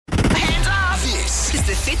This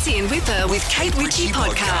is the Fitzy and Whipper with Kate Ritchie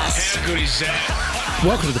podcast. How good is that?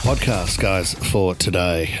 Welcome to the podcast, guys, for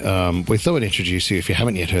today. We thought we'd introduce you, if you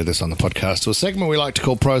haven't yet heard this on the podcast, to a segment we like to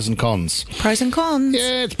call Pros and Cons. Pros and cons.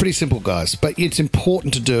 Yeah, it's pretty simple, guys, but it's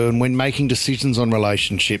important to do, and when making decisions on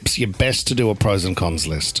relationships, you're best to do a pros and cons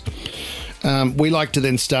list. We like to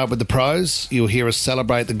then start with the pros. You'll hear us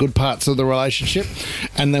celebrate the good parts of the relationship,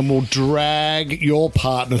 and then we'll drag your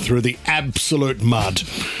partner through the absolute mud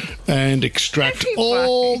and extract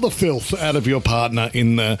all the filth out of your partner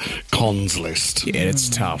in the cons list. Yeah, it's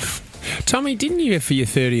tough. Tommy, didn't you, for your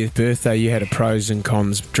 30th birthday, you had a pros and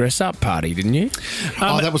cons dress-up party, didn't you?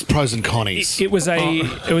 That was pros and connies. It was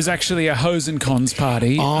actually a hose and cons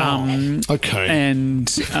party. Okay. And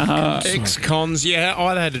Ex-cons, yeah.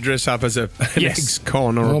 I had to dress up as an Yes.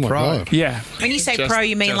 ex-con or a my pro. God. yeah, When you say pro,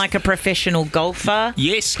 you mean like a professional golfer?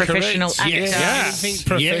 Yes, Professional correct. actor? Yeah, I think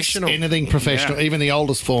professional. Yes, anything professional, Yeah. even the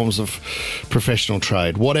oldest forms of professional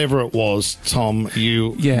trade. Whatever it was, Tom,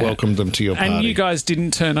 you welcomed them to your party. and you guys didn't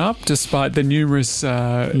turn up despite the numerous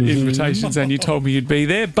invitations, and you told me you'd be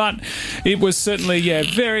there. But it was certainly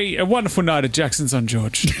a wonderful night at Jackson's on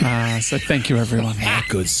George. So thank you, everyone. How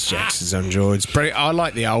good's Jackson's on George? I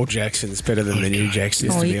like the old Jacksons better than the new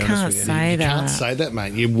Jacksons, Oh, to be you honest can't with you. say that. Can't say that,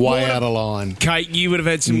 mate. You're way out of line. Kate, you would have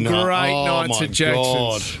had some great nights at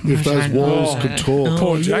Jackson's. God. If those walls could talk.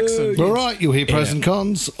 Poor Jackson. All right, you'll hear pros and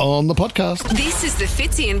cons on the podcast. This is the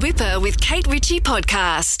Fitzy and Whipper with Kate Ritchie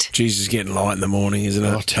podcast. Jesus, getting light in the morning, isn't it?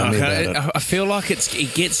 Oh, tell me about it. I feel like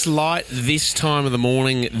it gets light this time of the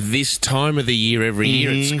morning, this time of the year every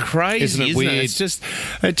year. It's crazy, Isn't it weird? It's just,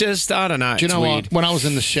 I don't know. Do you know weird. what? When I was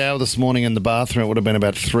in the shower this morning in the bathroom, it would have been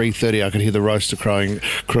about 3:30. I could hear the rooster crowing.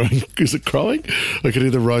 Is it crowing? I could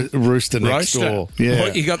hear the rooster next door. Yeah.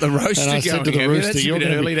 What, you got the roaster And I going? said to the have you? rooster, That's a "You're bit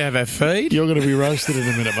gonna early to have a feed. You're going to be roasted in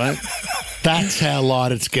a minute, mate. That's how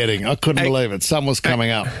light it's getting. I couldn't believe it. Sun was coming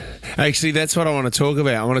up. Actually, that's what I want to talk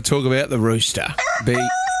about. I want to talk about the rooster.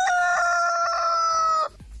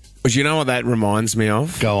 But you know what that reminds me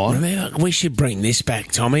of? Go on. Remember, we should bring this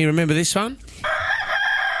back, Tommy. Remember this one?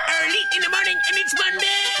 Early in the morning and it's Monday.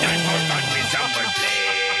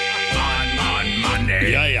 On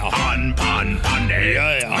Monday. Yeah. On Monday.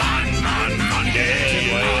 On Monday.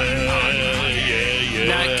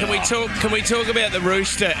 No, can we talk about the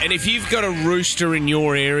rooster? And if you've got a rooster in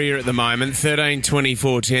your area at the moment, 13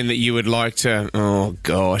 24 10, that you would like to, oh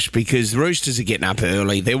gosh, because roosters are getting up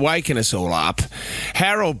early. They're waking us all up.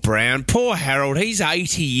 Harold Brown, poor Harold, he's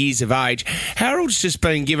 80 years of age. Harold's just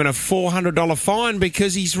been given a $400 fine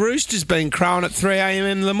because his rooster's been crowing at 3 a.m.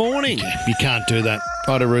 in the morning. You can't do that.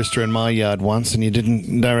 I had a rooster in my yard once, and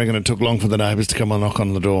they reckon it took long for the neighbours to come and knock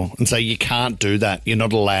on the door and say, you can't do that. You're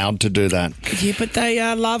not allowed to do that. Yeah, but they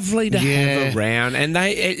are lovely to have around, and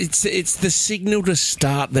it's the signal to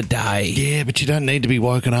start the day. Yeah, but you don't need to be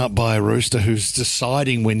woken up by a rooster who's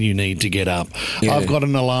deciding when you need to get up. Yeah. I've got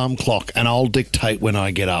an alarm clock, and I'll dictate when I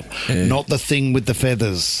get up, not the thing with the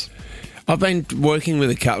feathers. I've been working with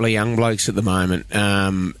a couple of young blokes at the moment,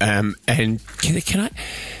 and can I?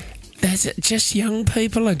 There's just young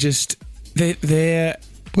people are just they're.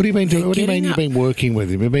 What do you mean? What do you mean getting you've been working with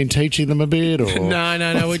him? You've been teaching them a bit, or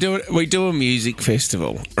No. We do a music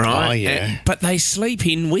festival, right? Oh, yeah. But they sleep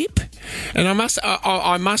in whip, and I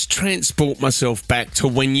must transport myself back to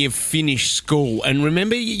when you finish school. And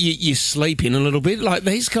remember, you sleep in a little bit. Like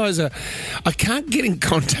these guys are, I can't get in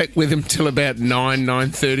contact with them till about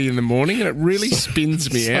 9:30 in the morning, and it really spins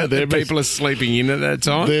me out that people are sleeping in at that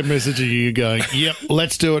time. they're messaging you going, "Yep,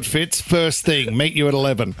 let's do it, Fitz. First thing, meet you at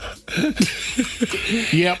 11."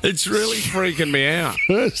 Yep. It's really freaking me out.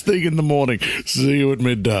 First thing in the morning. See you at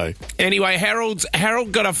midday. Anyway, Harold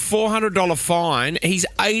got a $400 fine. He's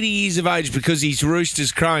 80 years of age because his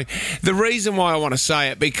rooster's crowing. The reason why I want to say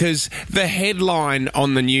it, because the headline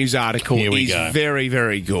on the news article is very,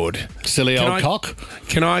 very good. Silly old cock.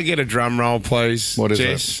 Can I get a drum roll, please, What is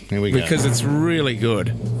Jess? it? Here we go. Because it's really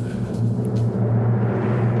good.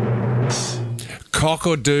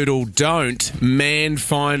 Cock-a-doodle don't, man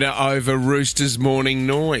finder over rooster's morning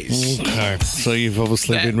noise. Okay, so you've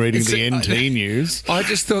obviously been reading the NT news. I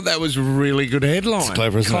just thought that was a really good headline. It's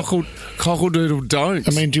clever, isn't it? Cockle-doodle don't.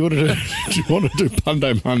 I mean, do you want to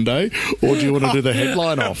do Monday, or do you want to do the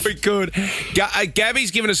headline off? We could.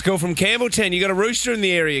 Gabby's giving us a call from Campbelltown. You got a rooster in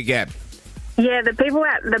the area, Gab? Yeah, the people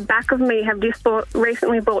at the back of me have just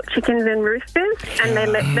recently bought chickens and roosters, and they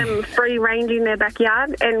let them free range in their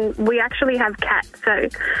backyard. And we actually have cats, so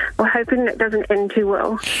we're hoping that doesn't end too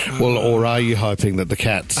well. Well, or are you hoping that the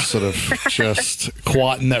cats sort of just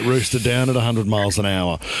quieten that rooster down at 100 miles an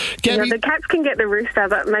hour? Gabby, The cats can get the rooster,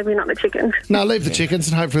 but maybe not the chickens. no, leave the chickens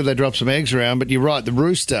and hopefully they drop some eggs around. But you're right, the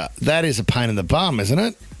rooster, that is a pain in the bum, isn't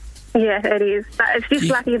it? Yeah, it is. But it's just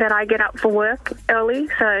lucky that I get up for work early,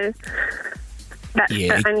 so that's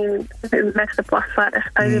that's the plus side, I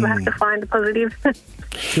suppose, if I have to find a positive.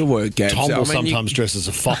 Good work, Gabs. Tom will sometimes dress as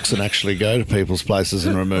a fox and actually go to people's places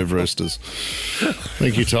and remove roosters.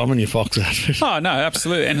 Thank you, Tom, and your fox outfit. Oh, no,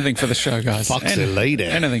 absolutely. Anything for the show, guys. Fox leader.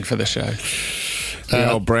 Anything for the show. The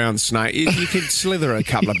old brown snake. You could slither a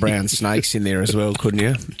couple of brown snakes in there as well, couldn't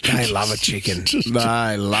you? They love a chicken.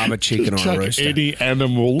 They love a chicken or a rooster. Any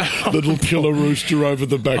animal that'll kill a rooster over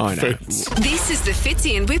the back fence. This is the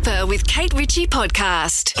Fitzy and Whipper with Kate Ritchie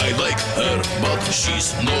podcast. I like her, but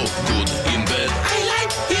she's no good in bed. I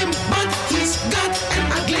like him, but he's got an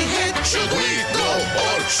ugly head. Should we go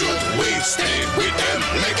or should we stay with them?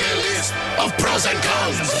 Make a list of pros and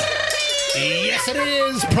cons. Yes, it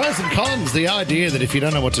is. Pros and cons. The idea that if you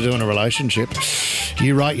don't know what to do in a relationship,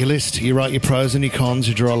 you write your list, you write your pros and your cons,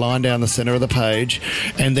 you draw a line down the centre of the page,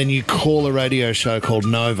 and then you call a radio show called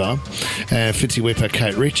Nova, Fitzy Whipper,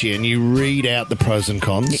 Kate Ritchie, and you read out the pros and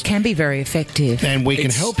cons. It can be very effective. And we can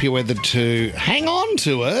help you whether to hang on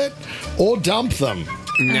to it or dump them.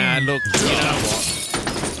 Nah, look, you know what?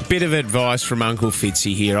 Bit of advice from Uncle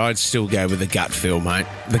Fitzy here. I'd still go with the gut feel, mate.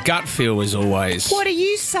 The gut feel is always... What are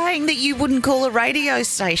you saying, that you wouldn't call a radio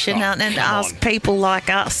station and ask people like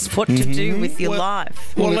us what to do with your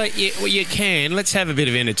life? Well, you can. Let's have a bit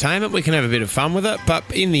of entertainment. We can have a bit of fun with it. But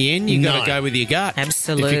in the end, you've got to go with your gut.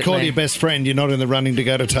 Absolutely. If you call your best friend, you're not in the running to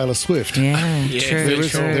go to Taylor Swift. Yeah, true.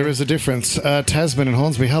 There is a difference. Tasman and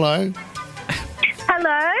Hornsby, hello.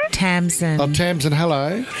 Hello? Tamsin. Oh, Tamsin,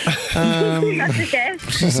 hello. Okay.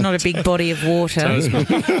 It's not a big body of water.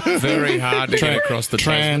 Very hard to get across the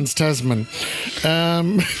Tasman.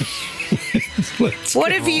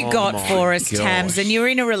 What have you got for us, Tamsin? You're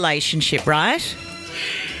in a relationship, right?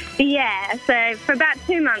 Yeah, so for about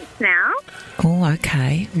 2 months now. Oh,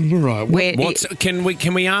 okay. All right.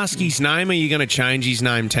 Can we ask his name? Are you going to change his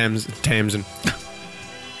name, Tamsin?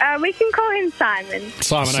 We can call him Simon.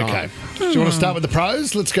 Simon, okay. Do you want to start with the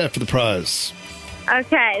pros? Let's go for the pros.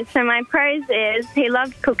 Okay, so my pros is he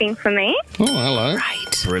loves cooking for me. Oh, hello.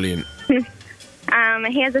 Right. Brilliant.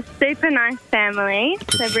 He has a super nice family.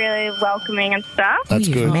 They're really welcoming and stuff. That's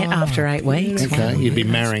You've good. met after 8 weeks. Okay, you'd be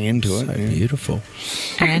marrying into it. Yeah. Beautiful.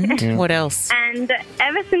 And what else? And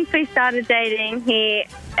ever since we started dating, he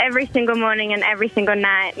every single morning and every single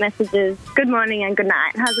night messages good morning and good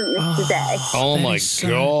night. Hasn't missed a day. Oh, my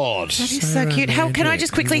God. That is so cute. How can I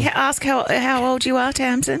just quickly ask how old you are,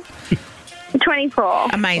 Tamsin? 24.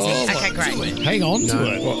 Amazing. Oh, okay, great. Hang on to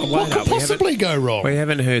it. What could possibly go wrong? We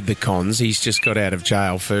haven't heard the cons. He's just got out of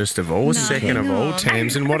jail, first of all. Second of all,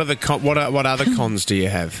 Tamsin, what other cons do you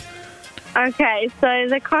have? Okay, so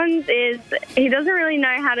the cons is he doesn't really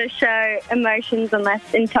know how to show emotions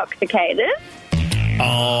unless intoxicated.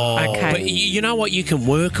 Oh. Okay. But you know what? You can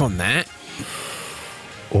work on that.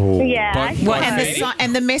 Yeah.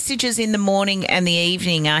 And the messages in the morning and the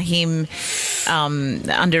evening are him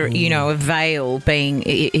under a veil, being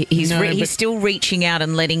he's still reaching out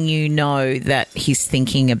and letting you know that he's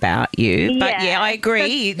thinking about you. But yeah, I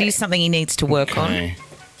agree. It is something he needs to work on.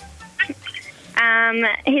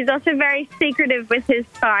 He's also very secretive with his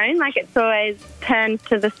phone. Like, it's always turned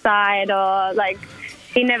to the side, or like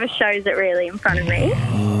he never shows it really in front of me.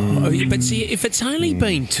 But see, if it's only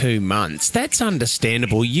been 2 months, that's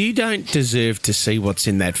understandable. You don't deserve to see what's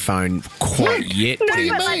in that phone quite yet. What do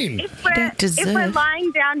you but, mean? If we're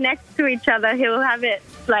lying down next to each other, he'll have it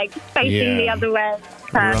like facing the other way.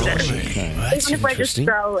 Okay. That's Even if we're just interesting.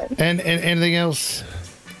 scrolling. And anything else,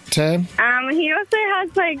 Tam? He also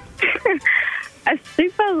has like a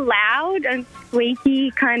super loud and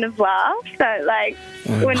squeaky kind of laugh. So like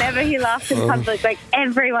whenever he laughs in public, like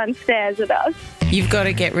everyone stares at us. You've got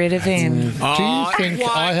to get rid of him. Do you think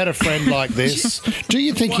I had a friend like this? Do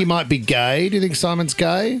you think he might be gay? Do you think Simon's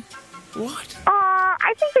gay? What?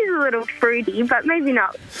 I think he's a little fruity, but maybe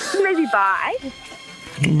not. Maybe bi.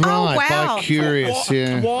 Right, wow. by curious,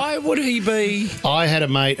 yeah. Why would he be? I had a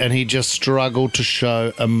mate and he just struggled to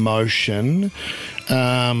show emotion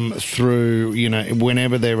through,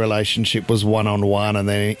 whenever their relationship was one-on-one, and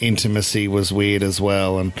their intimacy was weird as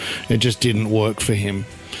well, and it just didn't work for him.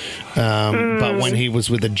 But when he was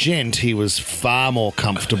with a gent, he was far more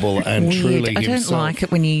comfortable and Weird. truly I don't himself. like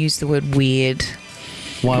it when you use the word weird.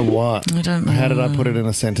 Why what? I don't know. How did I put it in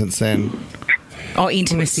a sentence then? Oh,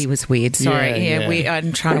 intimacy was weird. Sorry. Yeah.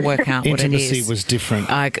 I'm trying to work out what it is. Intimacy was different.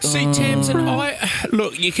 See, Tamsin,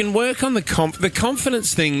 look, you can work on the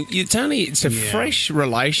confidence thing. It's a fresh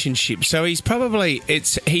relationship, so he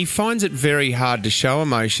finds it very hard to show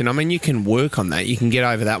emotion. I mean, you can work on that. You can get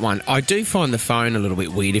over that one. I do find the phone a little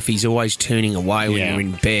bit weird if he's always turning away when you're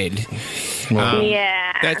in bed.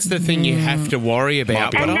 That's the thing you have to worry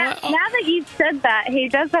about. And now that you've said that, he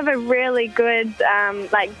does have a really good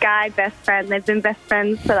guy best friend. They've been best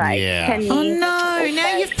friends for 10 years. Oh no!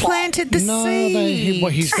 Now you've planted the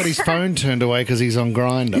seed. He's got his phone turned away because he's on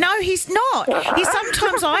Grindr. No, he's not.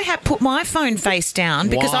 Sometimes I have put my phone face down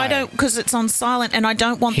because it's on silent and I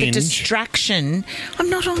don't want the distraction. I'm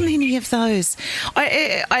not on any of those.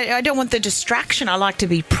 I don't want the distraction. I like to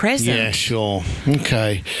be present. Yeah, sure.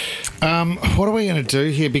 Okay. What are we going to do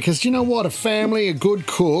here? Because you know what, a family, a good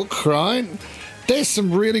cook, right? There's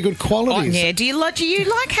some really good qualities. Oh, yeah. Do you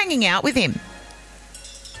like hanging out with him?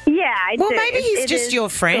 Yeah, I do. Well, maybe he's just your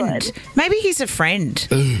friend. Good. Maybe he's a friend.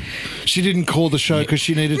 She didn't call the show because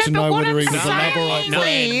she needed to know whether he was a lover or a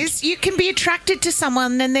friend. Is you can be attracted to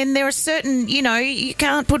someone and then there are certain, you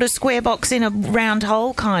can't put a square box in a round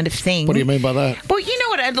hole kind of thing. What do you mean by that? Well, you know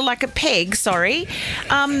what, like a peg, sorry.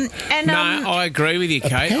 I agree with you,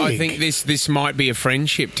 Kate. I think this might be a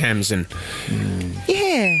friendship, Tamsin.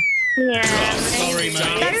 Yeah. Yeah. Sorry, mate.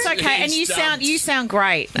 That's okay, and you sound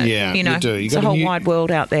great. Yeah, you do. There's a whole wide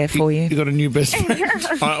world out there for you. You got a new best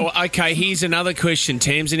friend. Okay, here's another question,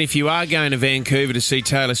 Tamsin. If you are going to Vancouver to see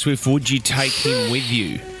Taylor Swift, would you take him with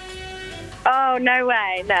you? Oh, no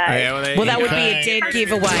way, no. Yeah, well, that would be a dead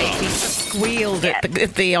giveaway if he squealed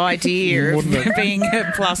at the idea of being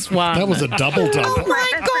a +1. That was a double. Oh,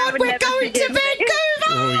 my God, we're going to Vancouver!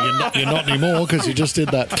 Oh, you're not anymore because you just did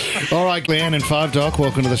that. All right, Leanne and 5 Doc,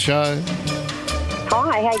 welcome to the show.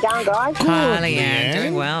 Hi, how you going, guys? Hi, Leanne.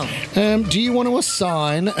 Doing well. Do you want to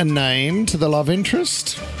assign a name to the love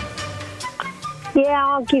interest? Yeah,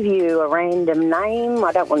 I'll give you a random name.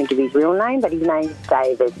 I don't want to give his real name, but his name's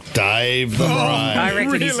David. Dave the Brave. I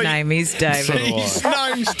reckon his name is David. His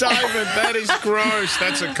name's David. That is gross.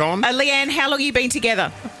 That's a con. Leanne, how long have you been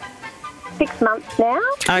together? 6 months now.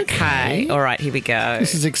 Okay. All right, here we go.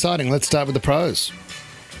 This is exciting. Let's start with the pros.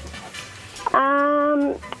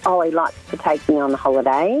 He likes to take me on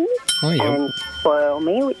holidays and spoil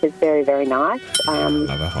me, which is very, very nice. Love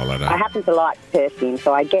a holiday. I happen to like perfume,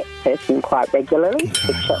 so I get perfume quite regularly.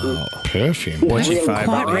 Perfume? What's your favourite?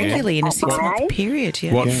 Quite Leanne? regularly in a 6-month period,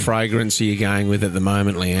 yeah. What fragrance are you going with at the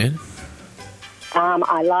moment, Leanne?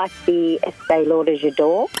 I like the Estee Lauder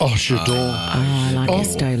J'adore. Oh, J'adore. I like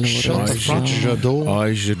Estee Lauder. J'adore. I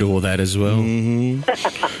adore that as well.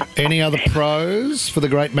 Mm-hmm. Any other pros for the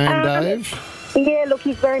great man, Dave? Yeah, look,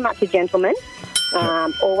 he's very much a gentleman.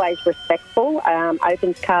 Always respectful.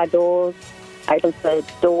 Opens car doors. Opens the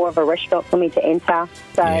door of a restaurant for me to enter.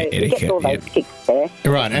 So he gets all those ticks there.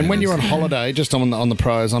 Right, and when you're on holiday, just on the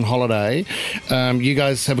pros, on holiday, you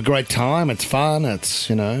guys have a great time. It's fun. It's,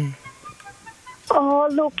 Oh,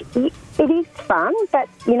 look, it is fun, but,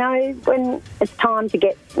 when it's time to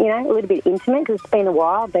get, a little bit intimate, because it's been a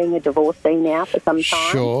while being a divorcee now for some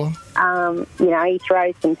time. Sure. He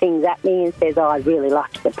throws some things at me and says, I'd really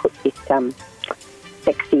like to put this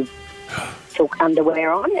sexy silk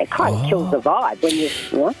underwear on. It kind of kills the vibe when you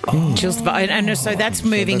Chills the vibe. And so that's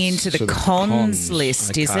moving into the cons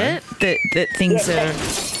list, is it? That things are...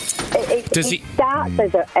 It starts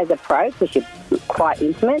as a pro because you're quite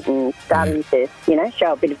intimate and starting to,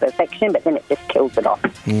 show a bit of affection, but then it just kills it off.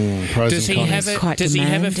 Does he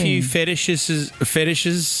have a few fetishes,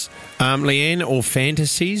 Leanne, or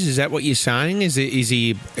fantasies? Is that what you're saying? Is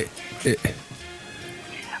he?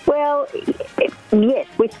 Well, yes,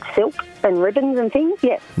 with silk and ribbons and things,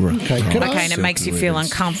 yes. Right. Okay, and it makes you feel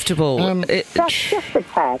uncomfortable. Just a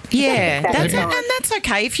tad. Yeah, that's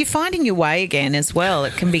okay. If you're finding your way again as well,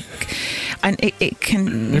 it can be, and it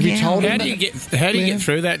can. Have you told him? How do you get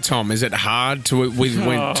through that, Tom? Is it hard with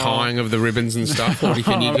tying of the ribbons and stuff, or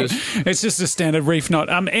can you just? It's just a standard reef knot.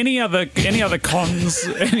 Any other cons?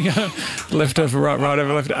 Left over, right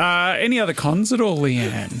over, left. Any other cons at all,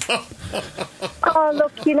 Leanne? Oh,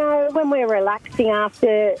 look, when we're relaxing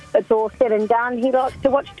after it's all said and done, he likes to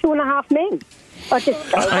watch 2.5 Men.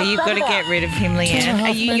 You've got to get rid of him,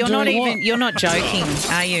 Leanne. You're not joking,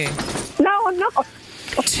 are you? No, I'm not.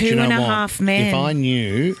 2.5 Men. If I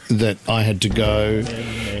knew that I had to go,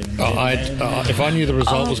 if I knew the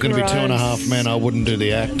result was going to be 2.5 Men, I wouldn't do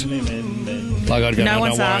the act. I'd go, no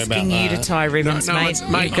one's asking you to tie ribbons, mate.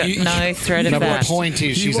 You've got no threat of that. The point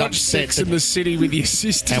is, she's upset. Sex in the City with your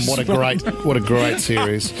sisters. And what a great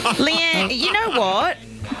series. Leanne, you know what?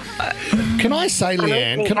 Can I say,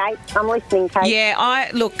 Leanne? I'm listening, Kate. Yeah,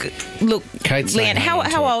 look, Kate's Leanne. saying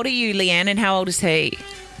How old are you, Leanne, and how old is he?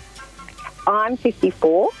 I'm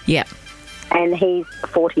 54. Yeah. And he's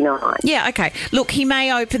 49. Yeah, okay. Look, he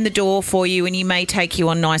may open the door for you and he may take you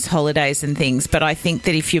on nice holidays and things, but I think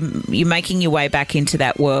that if you're making your way back into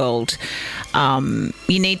that world,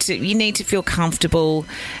 you need to feel comfortable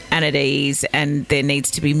and at ease, and there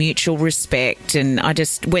needs to be mutual respect. And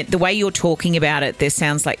the way you're talking about it, there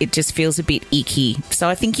sounds like it just feels a bit icky. So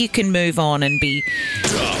I think you can move on and be,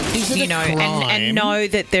 and know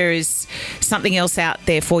that there is something else out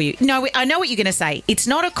there for you. No, I know what you're going to say. It's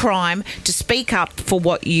not a crime to speak up for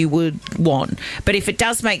what you would want, but if it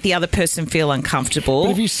does make the other person feel uncomfortable. But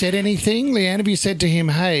have you said anything, Leanne? Have you said to him,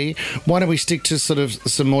 hey, why don't we stick to sort of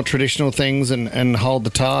some more traditional things and hold the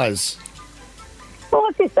ties? Well,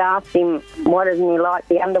 I just asked him, why doesn't he like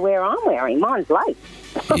the underwear I'm wearing? Mine's lace.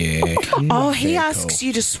 Yeah. He asks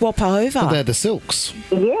you to swap over. Well, they're the silks.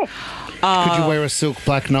 Yeah. Could you wear a silk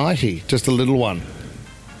black nightie? Just a little one.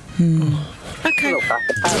 Okay.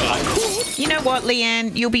 You know what,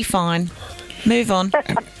 Leanne? You'll be fine. Move on.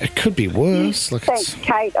 It could be worse. Look, Thanks,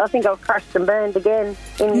 Kate. I think I've crushed and burned again.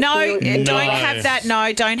 Don't have that.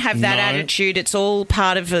 No, don't have that attitude. It's all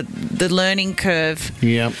part of the learning curve.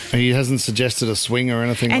 Yeah, he hasn't suggested a swing or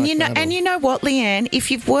anything like that. And you know what, Leanne?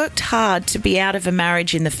 If you've worked hard to be out of a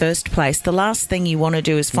marriage in the first place, the last thing you want to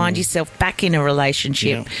do is find yourself back in a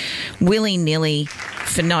relationship willy-nilly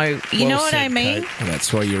for no... You know what I mean? Well,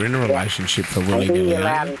 that's why you're in a relationship for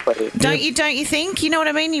willy-nilly. Don't you think? You know what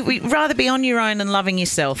I mean? You'd rather be on your own and loving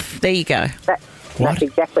yourself. There you go. That's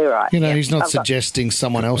exactly right. He's not suggesting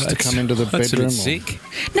someone else to come into the bedroom. Sick.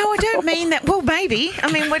 No, I don't mean that. Well, maybe.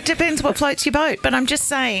 I mean, it depends what floats your boat. But I'm just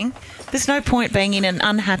saying there's no point being in an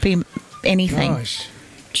unhappy anything. No, I agree.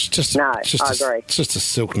 It's just a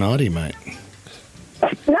silk nightie, mate.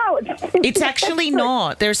 No, it's actually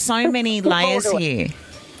not. There's so many layers here.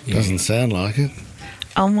 Doesn't sound like it.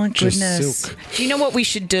 Oh, my Just goodness. silk. Do you know what we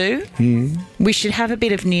should do? We should have a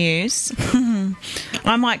bit of news.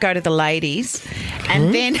 I might go to the ladies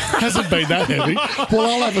and then... Hasn't been that heavy.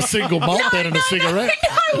 Well, I'll have a single malt then and a cigarette.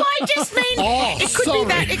 No, I just mean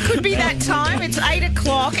it could be that time. It's 8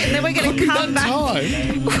 o'clock and then we're going to come back.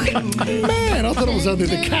 Man, I thought it was only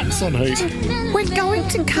the cats on heat. We're going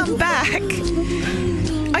to come back.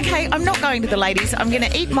 Okay, I'm not going to the ladies. I'm going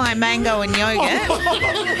to eat my mango and yogurt.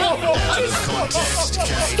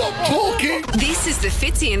 Stop talking. This is the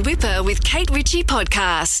Fitzy and Whipper with Kate Ritchie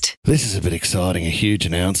podcast. This is a bit exciting. A huge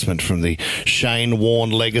announcement from the Shane Warne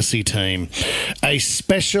Legacy team. A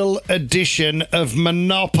special edition of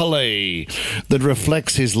Monopoly that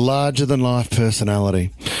reflects his larger-than-life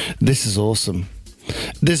personality. This is awesome.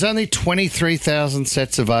 There's only 23,000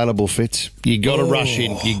 sets available, Fitz. You got to rush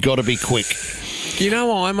in. You got to be quick. You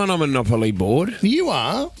know, I'm on a Monopoly board. You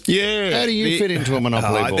are? Yeah. How do you fit into a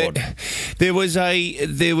Monopoly board? There was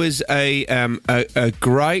a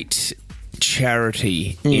great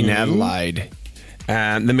charity in Adelaide,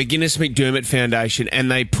 the McGuinness McDermott Foundation,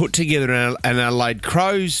 and they put together an Adelaide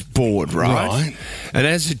Crows board, right? And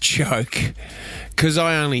as a joke, because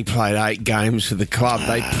I only played 8 games for the club,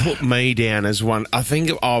 they put me down as one. I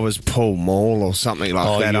think I was Paul Maul or something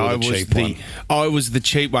like that. I was the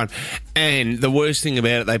cheap one. And the worst thing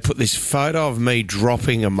about it, they put this photo of me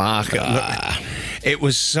dropping a market. It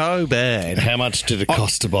was so bad. How much did it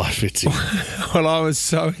cost to buy Fitzy? Well, I was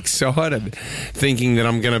so excited thinking that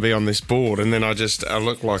I'm going to be on this board, and then I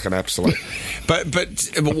look like an absolute...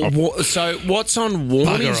 So what's on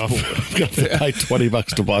Warney's board? I've got to pay $20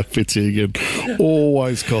 to buy Fitzy again.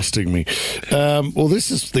 Always costing me. Well,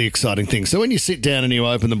 this is the exciting thing. So when you sit down and you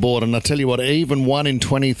open the board, and I tell you what, even 1 in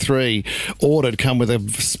 23 ordered come with a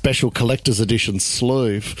special collector's edition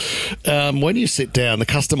sleeve. When you sit down, the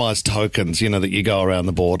customised tokens, that you go around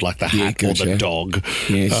the board, like the hat or the dog.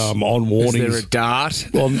 Yes. On warnings. Is there a dart?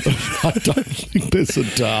 I don't think there's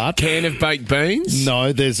a dart. Can of baked beans?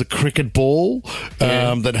 No, there's a cricket ball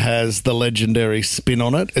that has the legendary spin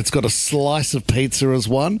on it. It's got a slice of pizza as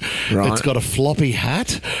one. Right. It's got a floppy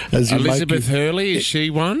hat. Elizabeth Hurley, is she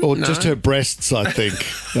one? Or just her breasts, I think.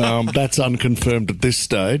 That's unconfirmed at this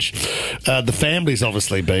stage. The family's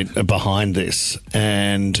obviously been behind this,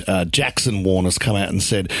 and Jackson Warne has come out and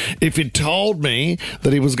said, if you'd told me me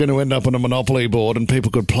that he was going to end up on a Monopoly board and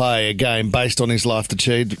people could play a game based on his life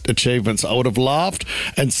achievements, I would have laughed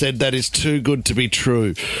and said that is too good to be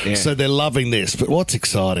true. Yeah. So they're loving this. But what's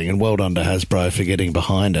exciting, and well done to Hasbro for getting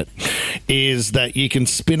behind it, is that you can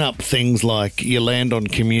spin up things like you land on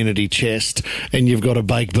Community Chest and you've got a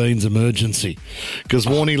baked beans emergency. Because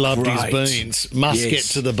Warnie loved his beans. Must get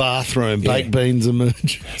to the bathroom. Baked beans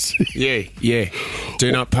emergency. Yeah.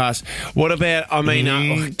 Do not pass. What about, I mean,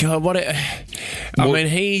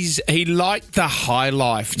 he liked the high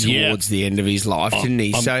life towards the end of his life, didn't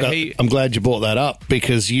he? I'm glad you brought that up,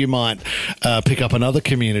 because you might pick up another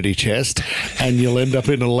Community Chest and you'll end up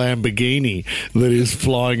in a Lamborghini that is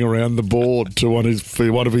flying around the board to one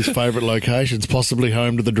of his favourite locations, possibly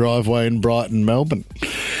home to the driveway in Brighton, Melbourne.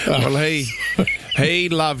 Well, he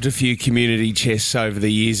loved a few Community Chests over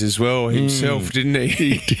the years as well himself, didn't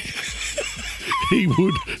he? He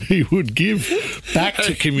would give back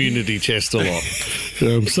to Community Chest a lot.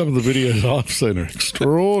 Some of the videos I've seen are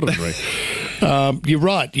extraordinary. You're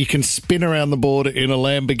right. You can spin around the board in a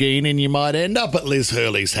Lamborghini and you might end up at Liz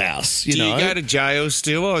Hurley's house. Do you go to jail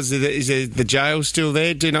still? Or is the jail still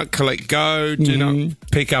there? Do not collect go. Do not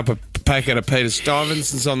pick up a packet of Peter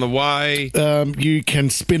Stuyvesant's on the way. You can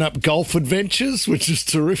spin up golf adventures, which is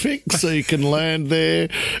terrific. So you can land there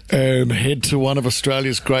and head to one of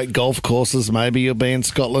Australia's great golf courses. Maybe you'll be in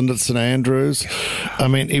Scotland at St Andrews. I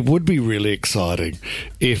mean, it would be really exciting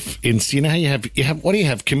if, you know how you have what do you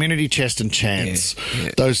have? Community Chest and Chance. Yeah.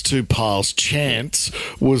 Those two piles. Chance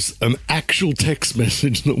was an actual text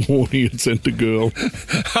message that Warnie had sent a girl.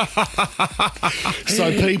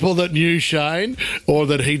 So people that knew Shane or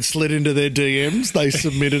that he'd slid into their DMs, they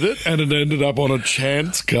submitted it and it ended up on a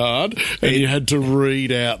chance card and you had to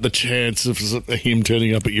read out the chance of him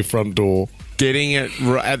turning up at your front door. Getting it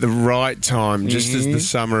at the right time, just as the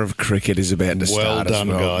summer of cricket is about to start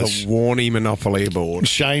done, as well. Guys. The Warnie Monopoly board.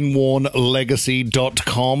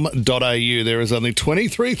 ShaneWarnLegacy.com.au. There is only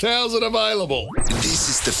 23,000 available. This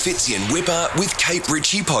is the Fitzy and Whipper with Kate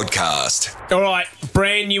Ritchie podcast. All right,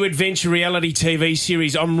 brand new adventure reality TV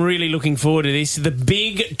series. I'm really looking forward to this. The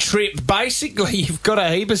Big Trip. Basically, you've got a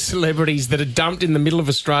heap of celebrities that are dumped in the middle of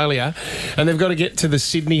Australia and they've got to get to the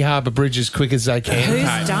Sydney Harbour Bridge as quick as they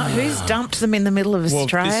can. Who's dumped them in the middle of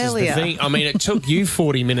Australia? This is the thing. I mean, it took you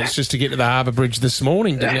 40 minutes just to get to the Harbour Bridge this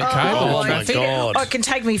morning, didn't it, Kate? Oh, my God. It can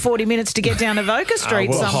take me 40 minutes to get down to Voca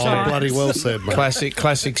Street sometimes. Bloody well said, mate.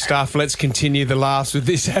 Classic stuff. Let's continue the laughs with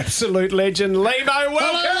this absolute legend, Lehmo.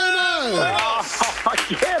 Welcome!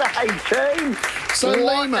 G'day, team. So,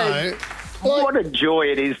 Lehmo... What a joy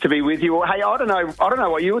it is to be with you. Hey, I don't know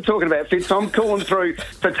what you were talking about, Fitz. I'm calling through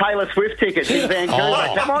for Taylor Swift tickets in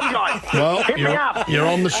Vancouver. Come on, guys. Well, hit me up. You're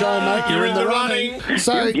on the show, mate. You're in the running.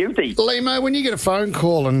 So, you're guilty. Lehmo, when you get a phone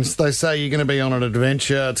call and they say you're going to be on an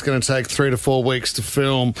adventure, it's going to take 3 to 4 weeks to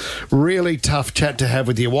film, really tough chat to have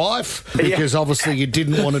with your wife because obviously you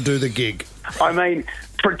didn't want to do the gig. I mean...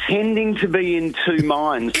 pretending to be in two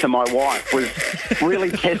minds to my wife was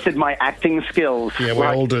really tested my acting skills. Yeah, we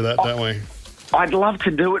all do that, don't we? I'd love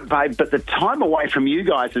to do it, babe, but the time away from you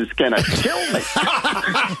guys is going to kill me.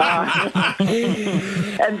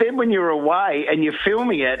 And then when you're away and you're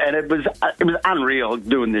filming it, and it was unreal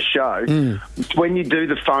doing this show, when you do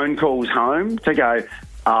the phone calls home to go,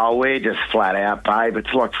 oh, we're just flat out, babe.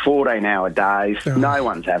 It's like 14-hour days. No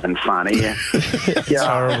one's having fun here. Wish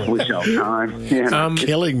I was home. Yeah.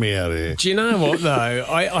 Killing me out here. Do you know what, though?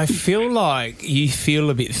 I feel like you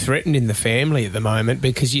feel a bit threatened in the family at the moment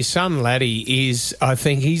because your son, Laddie, I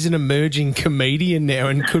think he's an emerging comedian now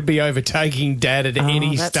and could be overtaking Dad at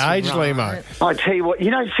any stage, right. Lehmo. I tell you what,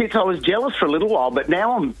 Fitz, I was jealous for a little while, but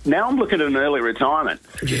now I'm looking at an early retirement.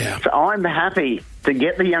 Yeah. So I'm happy to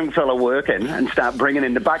get the young fella working and start bringing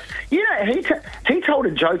in the bucks. He told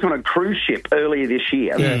a joke on a cruise ship earlier this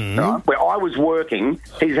year, right, where I was working.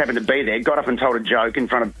 He's having to be there. Got up and told a joke in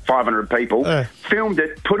front of 500 people. Filmed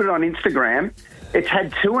it, put it on Instagram. It's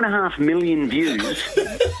had 2.5 million views,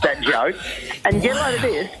 that joke. And get a load of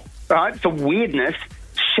this, right, for weirdness,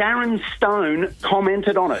 Sharon Stone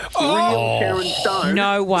commented on it. Real Sharon Stone.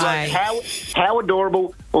 No way. Like, how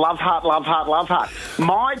adorable. Love heart, love heart, love heart.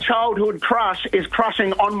 My childhood crush is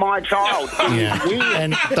crushing on my child. Yeah.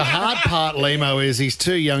 And the hard part, Lehmo, is he's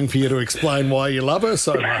too young for you to explain why you love her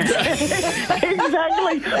so much. Exactly.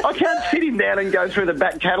 I can't sit him down and go through the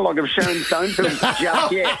back catalogue of Sharon Stone films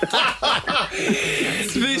just yet.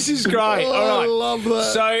 This is great. All right. I love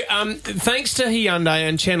that. So, thanks to Hyundai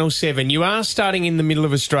and Channel 7, you are starting in the middle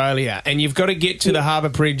of Australia Australia, and you've got to get to the Harbour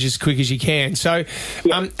Bridge as quick as you can. So,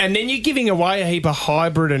 and then you're giving away a heap of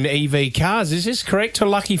hybrid and EV cars. Is this correct to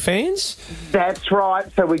lucky fans? That's right.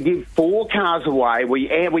 So we give 4 cars away.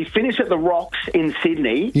 We finish at the Rocks in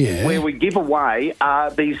Sydney, where we give away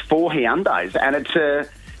these 4 Hyundais, and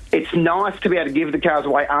it's nice to be able to give the cars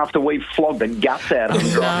away after we've flogged the guts out of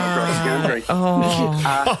them driving across the country.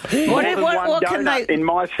 What can they... in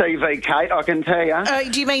my CV, Kate, I can tell you.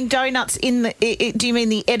 Do you mean donuts do you mean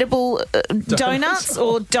the edible donuts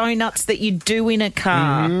or donuts that you do in a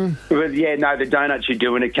car? Well, the donuts you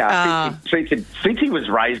do in a car. Fitzy was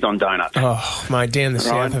raised on donuts. Oh, mate, down the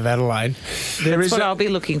south of Adelaide. That's what I'll be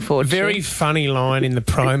looking forward to. Very funny line in the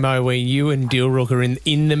promo where you and Dilrook are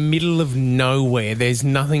in the middle of nowhere. There's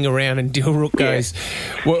nothing around, and Dilrook goes,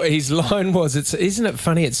 well, his line was, isn't it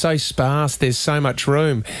funny, it's so sparse, there's so much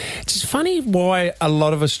room. It's just funny why a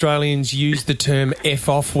lot of Australians use the term F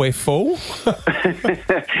off, we're full.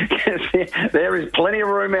 There is plenty of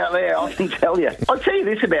room out there, I can tell you. I'll tell you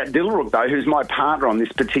this about Dilrook, though, who's my partner on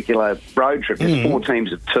this particular road trip. There's 4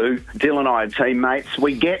 teams of 2. Dill and I are teammates.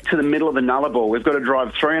 We get to the middle of the Nullarbor. We've got to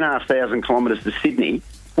drive 3,500 kilometres to Sydney.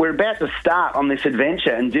 We're about to start on this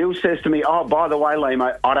adventure, and Dill says to me, oh, by the way,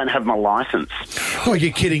 Lehmo, I don't have my licence. Oh,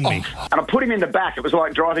 you're kidding me. And I put him in the back. It was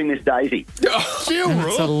like driving this Daisy. It's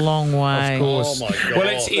a long way. Of course. Oh, my God. Well,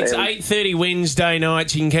 it's 8:30 Wednesday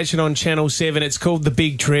night. You can catch it on Channel 7. It's called The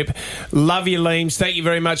Big Trip. Love you, Leems. Thank you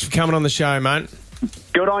very much for coming on the show, mate.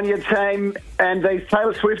 Good on your team. And these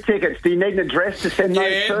Taylor Swift tickets, do you need an address to send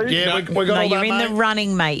those to? Yeah, we got all you're that, in mate. the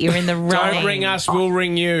running, mate. You're in the running. Don't ring us, we'll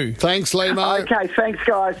ring you. Thanks, Lehmo. Okay, thanks,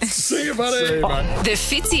 guys. See you, buddy. See you, mate. The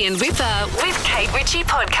Fitzy and Whipper with Kate Ritchie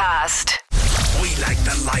podcast. We like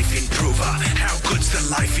the Life Improver. How good's the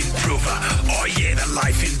Life Improver? Oh yeah, the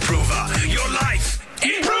Life Improver. Your life,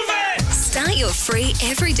 improve it! Start your free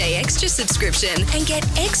Everyday Extra subscription and get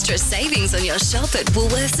extra savings on your shop at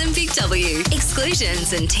Woolworths and Big W.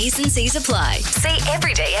 Exclusions and T's and C's apply. See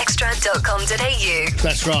everydayextra.com.au.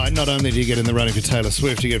 That's right. Not only do you get in the running for Taylor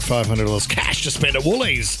Swift, you get $500 cash to spend at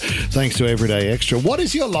Woolies, thanks to Everyday Extra. What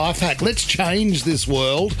is your life hack? Let's change this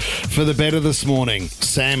world for the better this morning.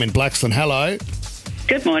 Sam in Blaxland, hello.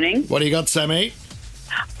 Good morning. What do you got, Sammy?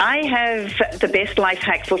 I have the best life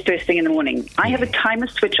hack for first thing in the morning. I have a timer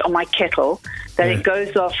switch on my kettle that it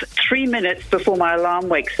goes off 3 minutes before my alarm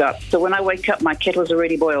wakes up. So when I wake up, my kettle's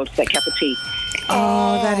already boiled, that cup of tea.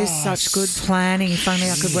 Oh, that is such good planning. If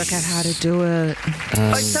only I could work out how to do it.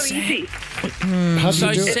 It's so easy. How do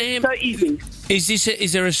you do it? Sam, So easy.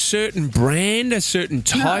 is there a certain brand, a certain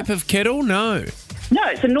type of kettle? No. No,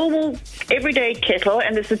 it's a normal, everyday kettle,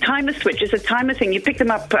 and there's a timer switch. It's a timer thing. You pick them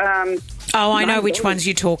up... I know which ones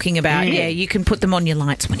you're talking about. Yeah, you can put them on your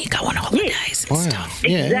lights when you go on holidays and stuff.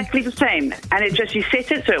 Exactly the same. And it just, you set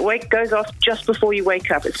it so it goes off just before you wake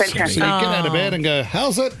up. It's fantastic. So you get out of bed and go,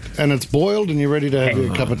 how's it? And it's boiled and you're ready to have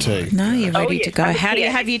your cup of tea. No, you're ready to go. Have a How do tea. you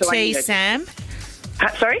have your So I tea, need it. Sam?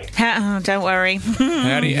 Sorry? Don't worry.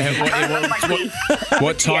 How do you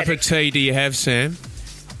what type of tea do you have, Sam?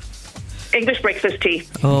 English breakfast tea.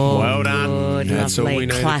 Oh, Well done. good, That's all lovely. we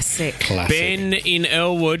need. Classic. Ben in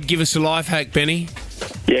Elwood, give us a life hack, Benny.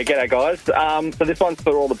 Yeah, g'day guys. So this one's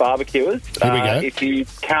for all the barbecuers. Here we go. If you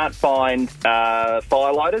can't find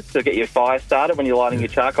fire lighters to get your fire started when you're lighting your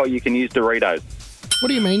charcoal, you can use Doritos. What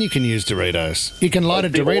do you mean you can use Doritos? You can light a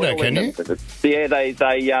The Dorito, oil can in you? them. Yeah, they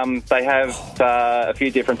have a few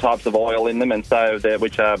different types of oil in them, and so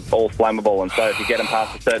which are all flammable. And so if you get them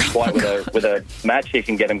past a certain point with a match, you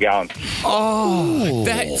can get them going. Oh,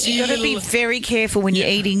 that's You've got to be very careful when you're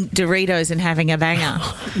eating Doritos and having a banger.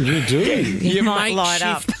 You do. You might light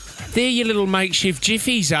up. They're your little makeshift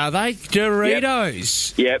jiffies, are they?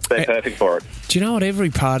 Doritos. Yep, they're perfect for it. Do you know what? Every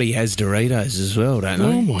party has Doritos as well, don't they?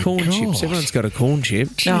 Oh, my corn God. chips. Everyone's got a corn chip.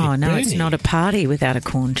 Oh, no, it's Benny. not a party without a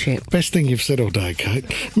corn chip. Best thing you've said all day, Kate.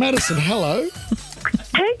 Madison, hello.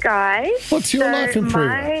 Hey guys. What's your life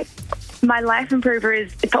improver? My life improver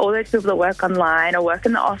is for all those people that work online or work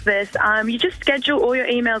in the office. You just schedule all your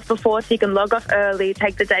emails before so you can log off early,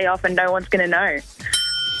 take the day off, and no one's going to know.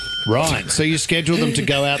 Right, so you schedule them to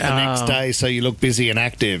go out the next day so you look busy and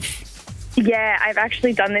active. Yeah, I've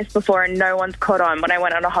actually done this before and no one's caught on when I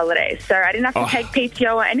went on a holiday. So I didn't have to take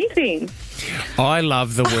PTO or anything. I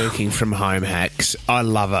love the working from home hacks. I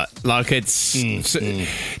love it. Like it's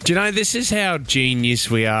Do you know, this is how genius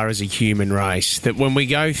we are as a human race, that when we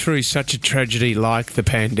go through such a tragedy like the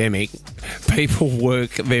pandemic, people work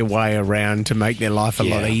their way around to make their life a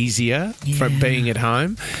lot easier from being at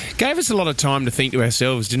home. Gave us a lot of time to think to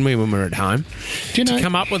ourselves, didn't we, when we were at home? Do you know, to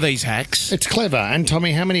come up with these hacks. It's clever. And,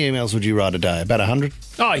 Tommy, how many emails would you write a day? About 100?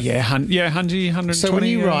 Oh, yeah, 120. So when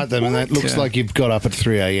you write them and it looks like you've got up at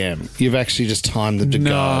 3 a.m, you've actually just timed them to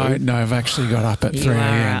go. No, I've actually got up at 3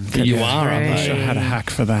 a.m. You are, I aren't wish I had a hack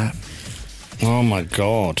for that. Oh, my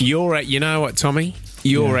God. You know what, Tommy?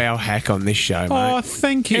 You're our hack on this show, mate. Oh,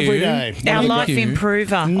 thank you. Every day. Our life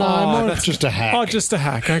improver. No, more just a hack. Oh, just a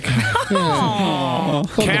hack. Okay.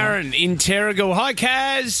 Karen in Terrigal. Hi,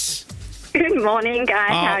 Kaz. Good morning, guys.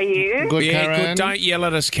 How are you? Good, Yeah, Karen. good. Don't yell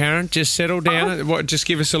at us, Karen. Just settle down. Just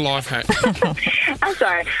give us a life hack. I'm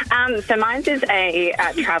sorry. So mine is a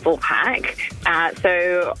travel hack.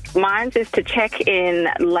 So mine is to check in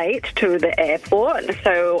late to the airport.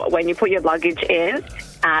 So when you put your luggage in,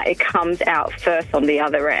 it comes out first on the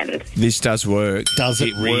other end. This does work. Does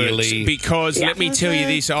it really? Works because let me tell you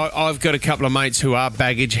this. I've got a couple of mates who are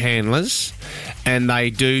baggage handlers. And they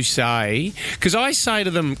do say, because I say to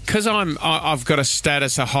them, because I've got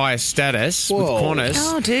a higher status with Qantas.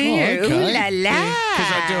 Oh, do you? okay. Ooh la la.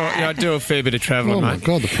 Because I do a fair bit of travelling, Oh, my mate.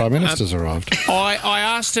 God, the Prime Minister's arrived. I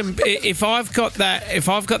asked them if I've got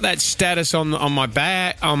that status on my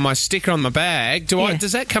bag, on my sticker on my bag.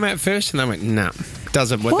 Does that come out first? And they went, no,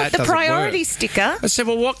 doesn't work. What, That the doesn't priority work. sticker? I said,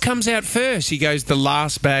 well, what comes out first? He goes, the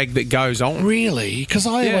last bag that goes on. Really? Because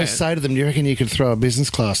I always say to them, do you reckon you could throw a business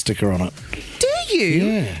class sticker on it? Do you?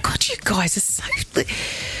 Yeah. God, you guys are so...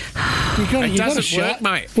 It doesn't work,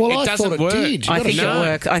 mate. Well, it I doesn't thought work. it did.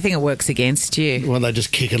 I think it works against you. Well, they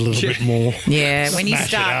just kick it a little bit more. Yeah, when you Smash it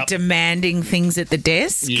start up. demanding things at the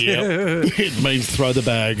desk, Yeah. It means throw the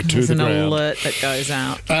bag to there's the an ground. alert that goes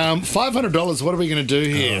out. $500, what are we going to do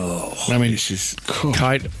here? I mean, This is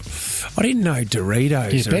Kate. I didn't know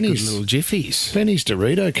Doritos are Benny's. good little jiffies. Benny's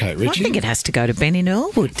Dorito, Kate I Ritchie. think it has to go to Ben in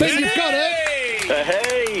Elwood. Ben, you've got it.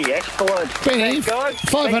 Hey, excellent. Benny, Thanks, guys.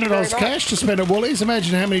 Thank you very $500 much. cash to spend at Woolies.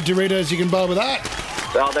 Imagine how many Doritos you can buy with that.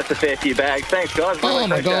 Oh, that's a fair few bags. Thanks, guys. Really Oh,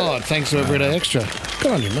 my appreciate God. it. Thanks to Everyday Extra.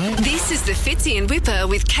 Good on you, mate. This is the Fitzy and Whipper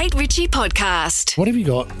with Kate Ritchie podcast. What have you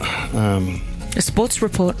got? A sports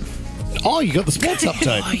report. Oh, you got the sports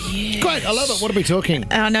update. Great. I love it. What are we talking?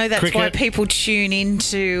 I know that's why Cricket? people tune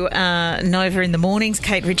into Nova in the mornings.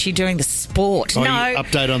 Kate Ritchie doing the sport. Oh, No. you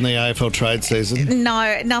update on the AFL trade season.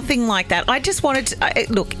 No, nothing like that. I just wanted to...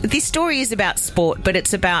 look, this story is about sport, but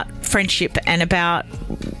it's about friendship and about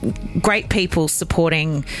great people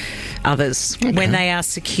supporting others when they are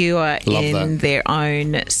secure in their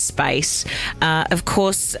own space. Of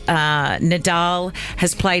course, Nadal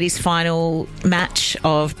has played his final match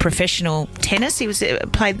of professional tennis. He was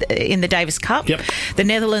played in the Davis Cup. Yep. The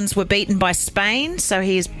Netherlands were beaten by Spain, so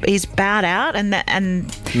he's bowed out.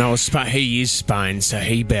 No, he is Spain, so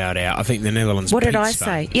he bowed out. I think the Netherlands What beat did I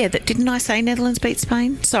Spain. say? Yeah, didn't I say Netherlands beat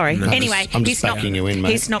Spain? Sorry. No, anyway, I'm just backing you in,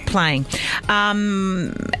 mate. He's not playing.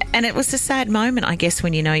 And it was a sad moment, I guess,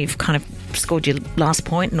 when you know you've kind of scored your last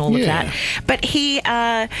point and all of that. But he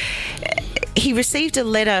received a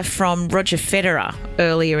letter from Roger Federer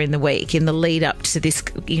earlier in the week in the lead up to this,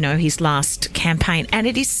 his last campaign. And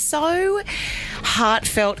it is so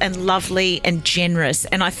heartfelt and lovely and generous.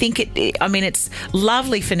 And I think it's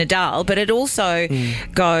lovely for Nadal, but it also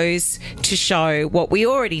goes to show what we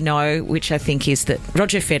already know, which I think is that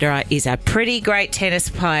Roger Federer is a pretty great tennis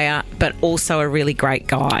player, but also a really great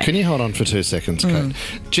guy. Can you hold on for 2 seconds, Kate?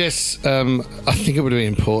 Jess, I think it would be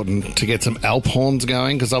important to get some Alphorns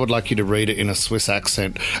going because I would like you to read it in a Swiss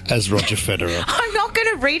accent as Roger Federer. I'm not going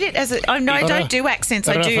to read it as I don't do accents.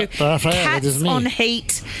 I do cats on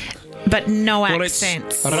heat, but no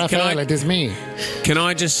accents. Rafael, it is me. Can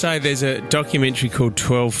I just say there's a documentary called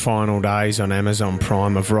 12 Final Days on Amazon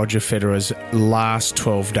Prime of Roger Federer's last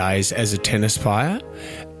 12 days as a tennis player,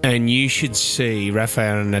 and you should see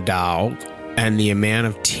Rafael Nadal and the amount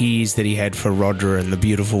of tears that he had for Roger and the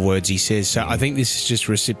beautiful words he says. So I think this is just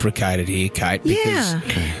reciprocated here, Kate, because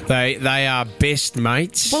they are best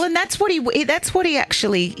mates. Well, and that's what he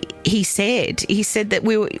actually said. He said that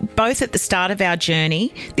we were both at the start of our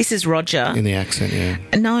journey. This is Roger. In the accent, yeah.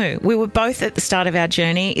 No, we were both at the start of our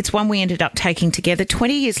journey. It's one we ended up taking together.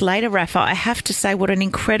 20 years later, Rafa, I have to say what an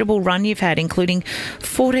incredible run you've had, including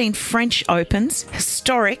 14 French Opens.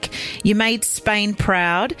 Historic. You made Spain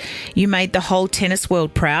proud. You made the whole tennis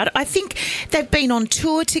world proud. I think they've been on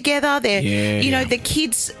tour together. The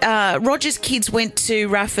kids, Roger's kids went to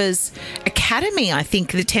Rafa's academy, I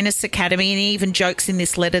think, the tennis academy, and he even jokes in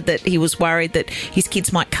this letter that he was worried that his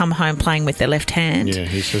kids might come home playing with their left hand. Yeah,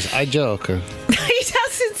 he says, I joke. He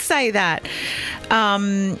doesn't say that.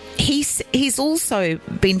 He's also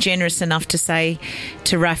been generous enough to say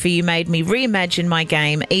to Rafa, you made me reimagine my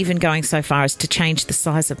game, even going so far as to change the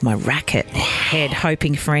size of my racket head,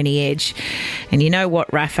 hoping for any edge. And you know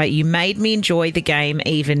what, Rafa? You made me enjoy the game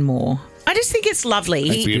even more. I just think it's lovely.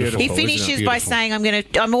 He finishes by saying,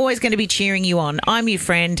 I'm always going to be cheering you on. I'm your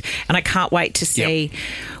friend, and I can't wait to see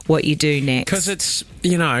what you do next. Because it's,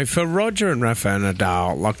 for Roger and Rafa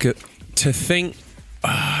Nadal, to think,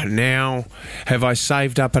 now have I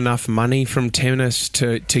saved up enough money from tennis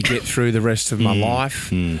to get through the rest of my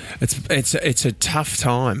life? It's a tough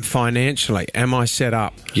time financially. Am I set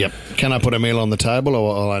up? Yep. Can I put a meal on the table,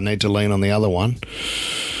 or I need to lean on the other one?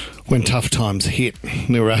 When tough times hit,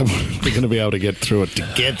 they're going to be able to get through it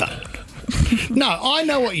together. No, I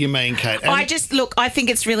know what you mean, Kate. I think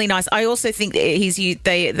it's really nice. I also think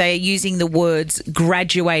that they're using the words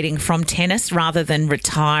graduating from tennis rather than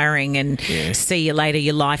retiring and see you later,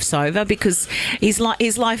 your life's over, because his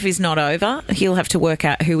life is not over. He'll have to work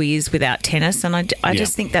out who he is without tennis, and I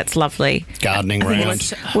just think that's lovely. Gardening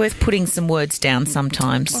round. Worth putting some words down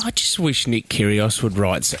sometimes. I just wish Nick Kyrgios would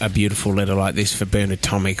write a beautiful letter like this for Bernard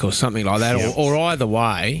Tomic or something like that, or either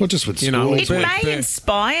way. Well, just with it may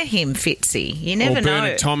inspire him, Fitzy. You never know.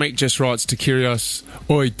 Bernard Tomic just writes to Kyrgios,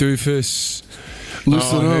 "Oi, doofus.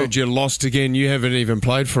 Listen, I heard you lost again. You haven't even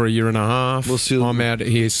played for a year and a half. I'm out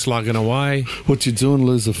here slugging away. What you doing,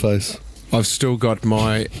 loser face? I've still got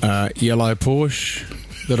my yellow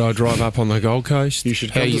Porsche that I drive up on the Gold Coast. You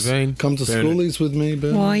should come to schoolies with me,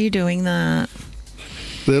 Ben. Why are you doing that?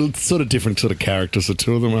 They're sort of different sort of characters, the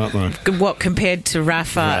two of them, aren't they? What, compared to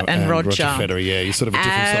Rafa and Roger? Roger Federer, yeah. You're sort of a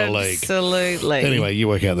different sort of league. Absolutely. Anyway, you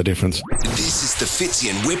work out the difference. This is the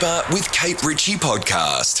Fitzy and Whipper with Kate Ritchie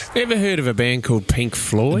podcast. Ever heard of a band called Pink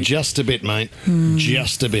Floyd? Just a bit, mate.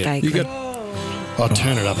 Just a bit. I'll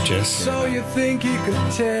turn it up, Jess. So you think you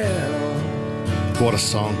could tell? What a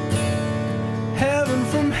song. Heaven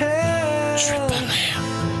from hell. Triple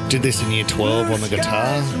M. Did this in year 12 on the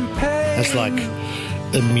guitar. That's like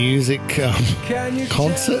a music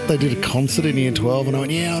concert. They did a concert in year 12 and I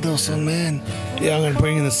went, I'll do a song, man. Yeah, I'm going to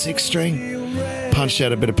bring in the 6th string. Punched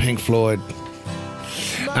out a bit of Pink Floyd.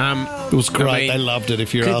 It was great. They loved it.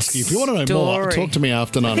 If you're asking, if you want to know more, talk to me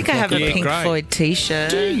after 9 o'clock. I think I have a Pink Floyd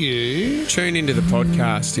t-shirt. Do you? Tune into the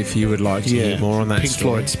podcast if you would like to hear more on that Pink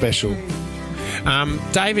Floyd special.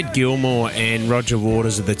 David Gilmour and Roger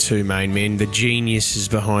Waters are the two main men, the geniuses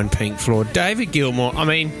behind Pink Floyd. David Gilmour,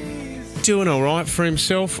 doing all right for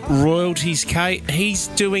himself. Royalties, Kate, he's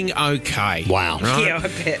doing okay. Wow. Right? Yeah, I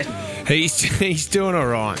bet. He's doing all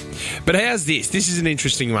right. But how's this? This is an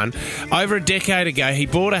interesting one. Over a decade ago, he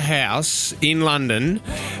bought a house in London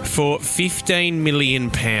for £15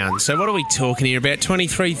 million. So what are we talking here, about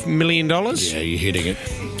 $23 million? Yeah, you're hitting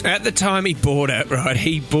it. At the time he bought it, right,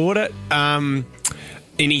 he bought it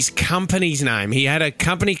in his company's name. He had a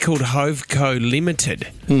company called Hoveco Limited,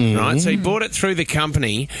 right? So he bought it through the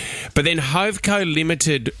company, but then Hoveco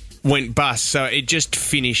Limited went bust, so it just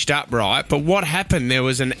finished up, right? But what happened, there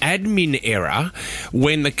was an admin error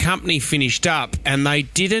when the company finished up and they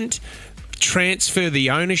didn't transfer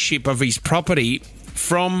the ownership of his property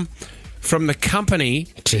from the company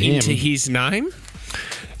into his name.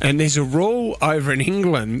 And there's a rule over in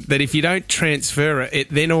England that if you don't transfer it, it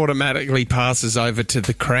then automatically passes over to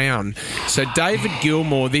the Crown. So David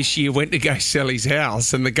Gilmour this year went to go sell his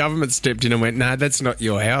house and the government stepped in and went, no, that's not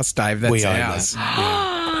your house, Dave, that's ours.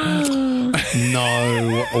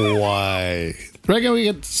 No way. Reckon we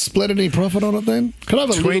get split any profit on it then? Can I have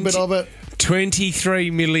a little bit of it?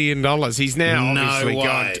 $23 million. He's now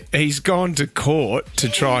obviously gone to court to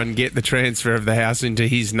try and get the transfer of the house into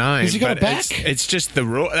his name. Has he got it back? It's just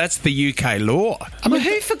that's the UK law.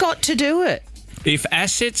 Who forgot to do it? If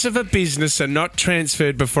assets of a business are not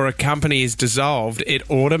transferred before a company is dissolved, it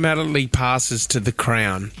automatically passes to the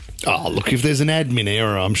Crown. Oh, look, if there's an admin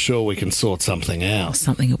error, I'm sure we can sort something out.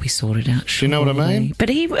 Something will be sorted out, surely. Do you know what I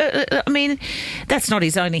mean? But that's not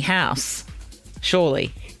his only house,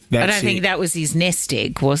 surely. I don't think that was his nest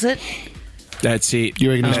egg, was it? That's it. You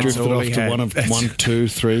reckon he's drifted off to one of 1, 2,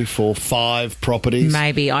 3, 4, 5 properties?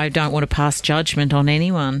 Maybe. I don't want to pass judgment on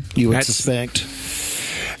anyone. You would suspect.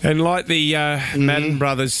 And like the Madden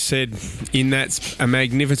brothers said in that a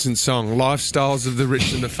magnificent song, lifestyles of the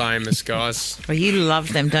rich and the famous, guys. Well, you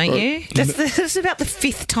love them, don't you? That's about the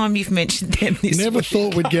 5th time you've mentioned them this Never week.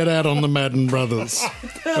 thought we'd get out on the Madden brothers.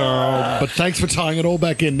 But thanks for tying it all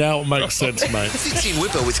back in. Now it makes sense, mate. The Fitzy and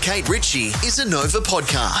Whipper with Kate Ritchie is a Nova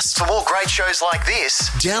podcast. For more great shows like this,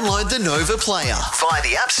 download the Nova Player via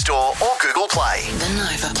the App Store or Google Play. The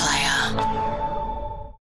Nova Player.